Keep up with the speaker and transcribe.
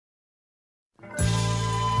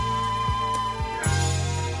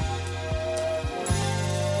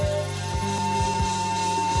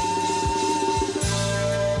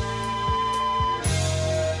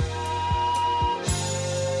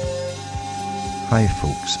Hi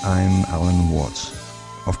folks, I'm Alan Watts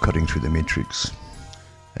of Cutting Through the Matrix.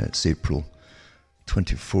 It's April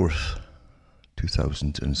 24th,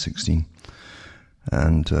 2016.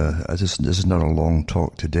 And this is not a long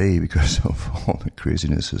talk today because of all the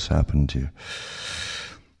craziness that's happened here.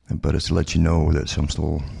 But it's to let you know that I'm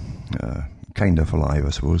still kind of alive, I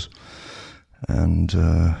suppose. And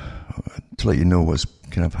to let you know what's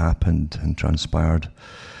kind of happened and transpired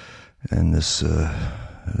in this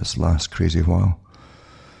last crazy while.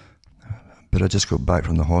 But I just got back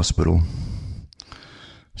from the hospital.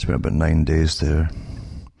 Spent about 9 days there.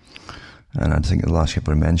 And I think the last time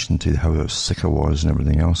I mentioned to you how sick I was and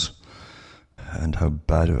everything else, and how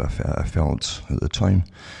bad I felt at the time.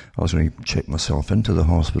 I was going to check myself into the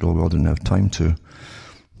hospital, but I didn't have time to,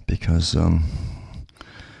 because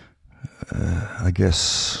I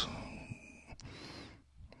guess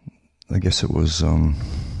it was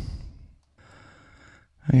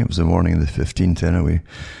I think it was the morning of the 15th anyway.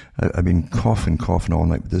 I've been coughing all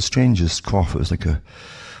night. But the strangest cough, it was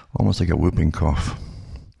almost like a whooping cough,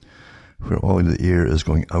 where all the air is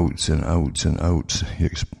going out and out and out,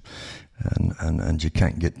 and you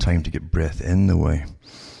can't get time to get breath in the way.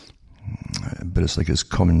 But it's like it's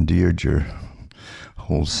commandeered your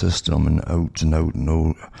whole system, and out and out and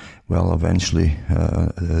out. Well, eventually,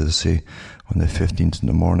 as I say, on the 15th in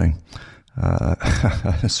the morning,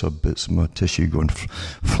 I saw bits of my tissue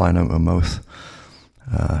flying out my mouth.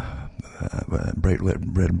 Bright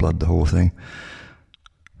red blood, the whole thing.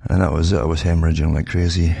 And that was it. I was hemorrhaging like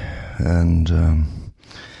crazy. And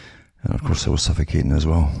of course I was suffocating as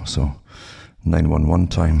well. So 911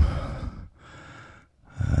 time.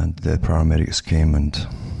 And the paramedics came and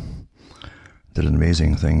did an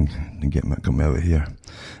amazing thing to get me out of here.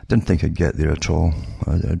 Didn't think I'd get there at all.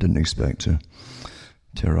 I didn't expect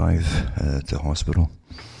to arrive at the hospital,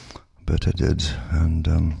 but I did,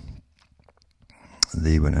 and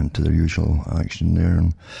they went into their usual action there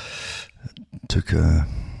and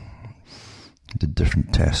did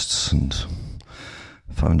different tests and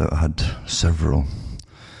found out I had several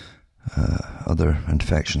other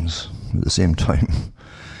infections at the same time,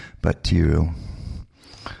 bacterial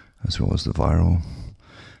as well as the viral,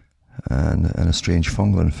 and a strange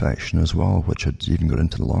fungal infection as well, which had even got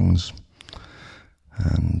into the lungs.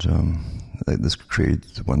 And this created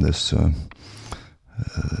this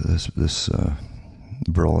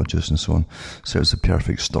virologist and so on. So it was a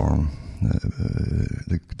perfect storm.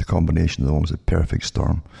 The combination of them was a perfect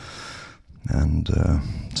storm. And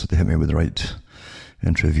so they hit me with the right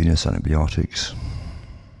intravenous antibiotics.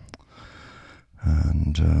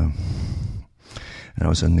 And I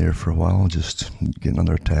was in there for a while, just getting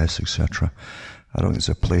other tests, etc. I don't think there's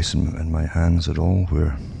a place in my hands at all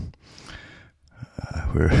where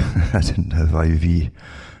I didn't have IV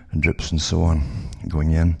and drips and so on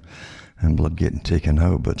going in and blood getting taken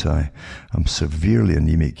out, but I'm severely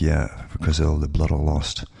anemic yet because of all the blood I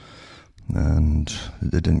lost, and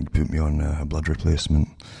they didn't put me on a blood replacement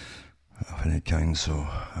of any kind, so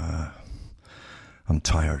I'm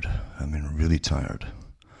tired. I mean, really tired,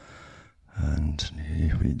 and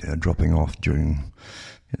dropping off during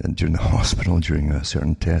the hospital during a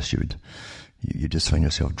certain test, you just find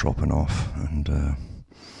yourself dropping off, and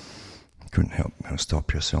couldn't help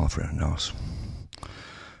stop yourself or anything else.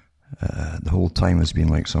 The whole time has been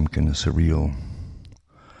like some kind of very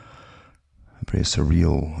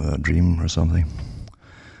surreal dream or something,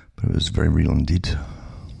 but it was very real indeed.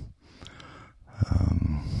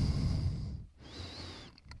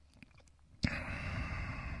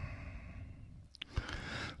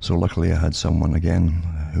 So luckily I had someone again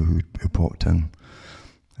who popped in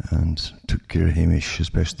and took care of Hamish as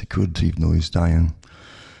best they could, even though he's dying,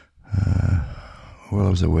 while I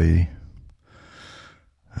was away.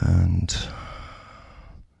 And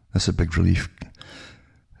that's a big relief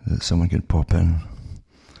that someone can pop in,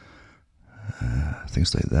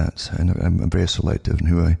 things like that. And I'm very selective in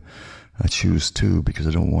who I choose to, because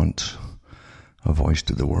I don't want a voice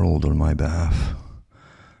to the world on my behalf.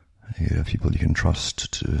 You have people you can trust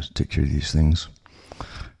to take care of these things.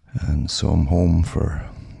 And so I'm home for,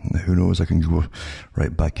 who knows, I can go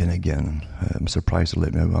right back in again. I'm surprised they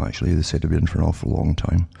let me out, actually. They said I'd be in for an awful long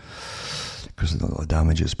time because the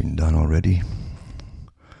damage has been done already.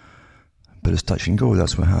 But it's touch and go,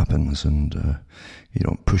 that's what happens, and you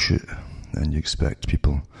don't push it, and you expect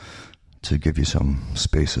people to give you some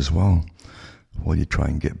space as well while you try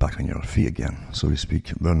and get back on your feet again, so to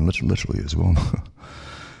speak, literally as well.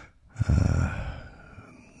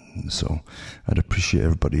 So I'd appreciate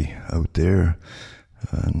everybody out there,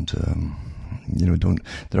 and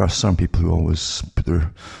There are some people who always put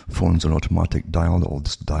their phones on automatic dial. They'll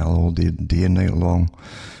just dial all day and night long.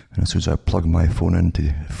 And as soon as I plug my phone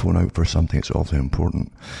out for something, it's awfully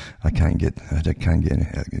important. I can't get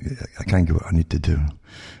what I need to do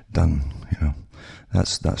done.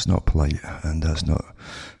 That's not polite, and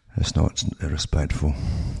it's not respectful.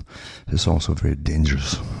 It's also very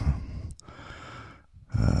dangerous.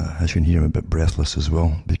 As you can hear, I'm a bit breathless as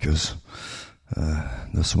well because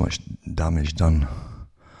there's so much damage done.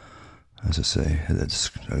 As I say, it'll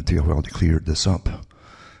take a while to clear this up.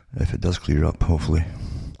 If it does clear up, hopefully.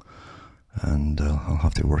 And I'll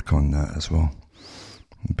have to work on that as well.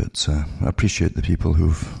 But I appreciate the people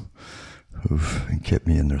who've kept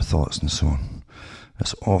me in their thoughts and so on.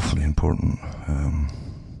 That's awfully important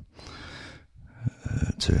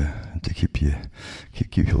to keep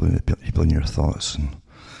people in your thoughts,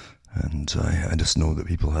 and I just know that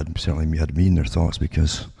people certainly had me in their thoughts,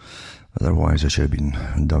 because otherwise I should have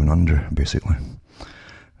been down under, basically,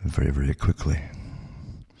 very, very quickly.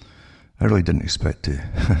 I really didn't expect to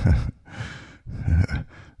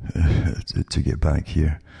get back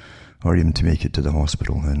here, or even to make it to the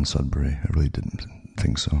hospital in Sudbury. I really didn't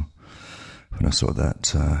think so. When I saw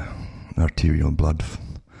that arterial blood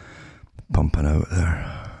pumping out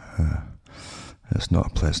there, it's not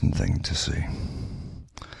a pleasant thing to see.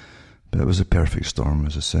 But it was a perfect storm,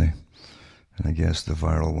 as I say. And I guess the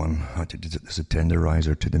viral one had to do it as a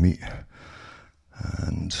tenderizer to the meat,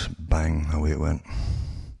 and bang, away it went.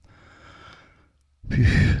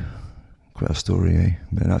 Phew. Quite a story, eh?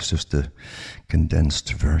 But that's just the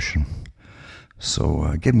condensed version.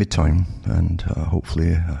 So give me time, and hopefully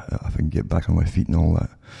if I can get back on my feet and all that,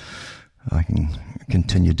 I can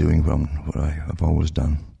continue doing what I've always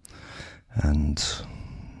done, and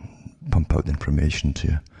pump out the information to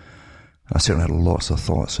you. I certainly had lots of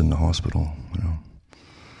thoughts in the hospital,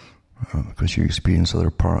 because you experience other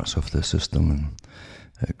parts of the system and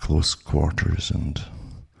at close quarters, and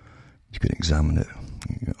you can examine it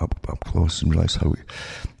up close and realize how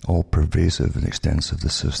all pervasive and extensive the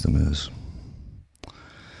system is.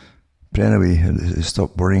 But anyway, it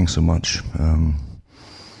stopped worrying so much.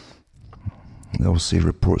 They'll say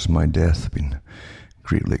reports of my death have been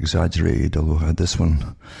greatly exaggerated, although this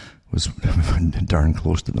one was darn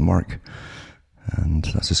close to the mark, and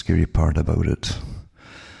that's the scary part about it.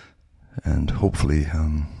 And hopefully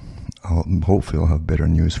I'll have better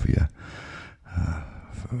news for you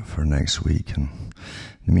for next week. And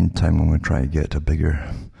in the meantime, I'm going to try to get a bigger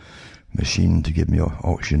machine to give me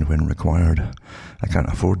oxygen when required. I can't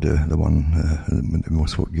afford the one that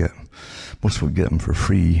most folk get. Most folk get them for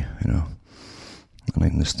free, And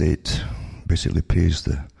in the state, basically pays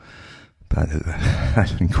the. I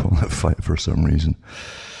didn't qualify for some reason,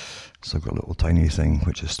 so I've got a little tiny thing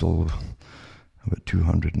which is still about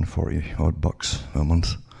 $240 odd a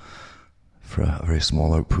month for a very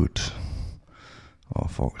small output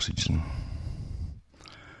of oxygen.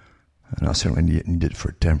 And I certainly need it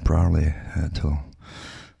for temporarily till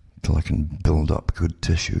I can build up good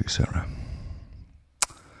tissue, etc.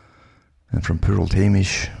 And from poor old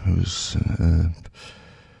Hamish, who's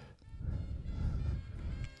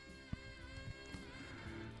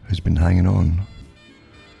been hanging on,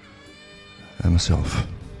 and myself.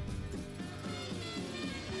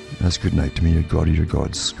 That's good night to me. Your God or your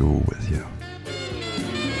gods go with you.